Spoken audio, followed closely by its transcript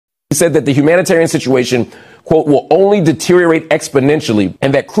He said that the humanitarian situation, quote, will only deteriorate exponentially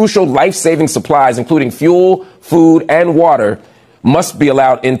and that crucial life-saving supplies, including fuel, food, and water, must be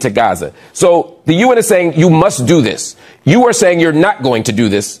allowed into Gaza. So the UN is saying you must do this. You are saying you're not going to do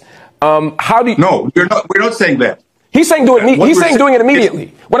this. How do you... No, we're not saying that. He's saying do it. He's saying doing it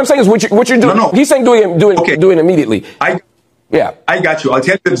immediately. What I'm saying is what you're doing. No. He's saying doing it immediately. I got you. I'll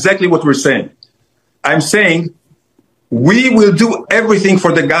tell you exactly what we're saying. I'm saying we will do everything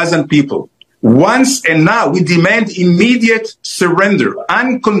for the Gazan people. Once and now we demand immediate surrender,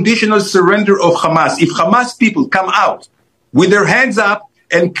 unconditional surrender of Hamas. If Hamas people come out with their hands up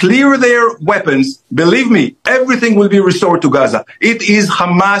and clear their weapons, believe me, everything will be restored to Gaza. It is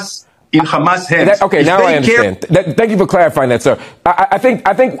Hamas in Hamas hands. Okay, now I understand. Thank you for clarifying that, sir. I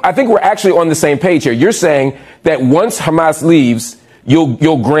think we're actually on the same page here. You're saying that once Hamas leaves,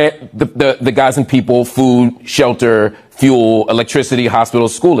 you'll grant the Gazan people food, shelter, fuel, electricity,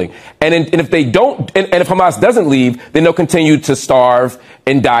 hospitals, schooling. And if they don't, and if Hamas doesn't leave, then they'll continue to starve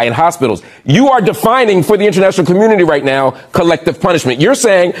and die in hospitals. You are defining for the international community right now collective punishment. You're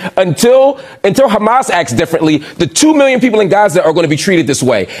saying until Hamas acts differently, the 2 million people in Gaza are going to be treated this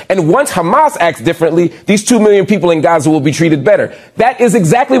way. And once Hamas acts differently, these 2 million people in Gaza will be treated better. That is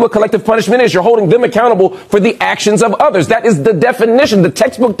exactly what collective punishment is. You're holding them accountable for the actions of others. That is the definition, the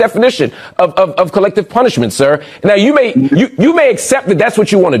textbook definition of collective punishment, sir. Now, you may accept that that's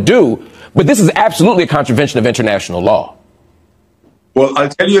what you want to do, but this is absolutely a contravention of international law. Well, I'll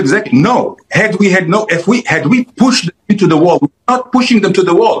tell you exactly. No, had we pushed them into the wall, we're not pushing them to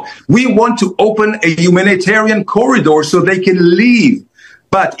the wall. We want to open a humanitarian corridor so they can leave.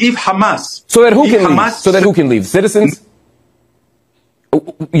 But if Hamas, so that who can leave? Citizens?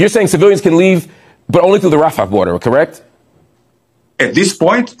 You're saying civilians can leave, but only through the Rafah border, correct? At this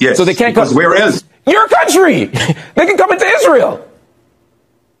point, yes. So they can't come. Where else? Your country. They can come into Israel.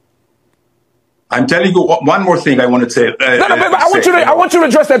 I'm telling you one more thing I want to say. I want you to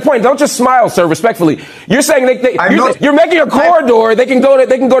address that point. Don't just smile, sir, respectfully. You're saying you're making a corridor. They can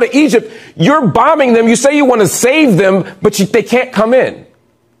go to Egypt. You're bombing them. You say you want to save them, but they can't come in.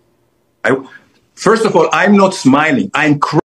 First of all, I'm not smiling. I'm crying.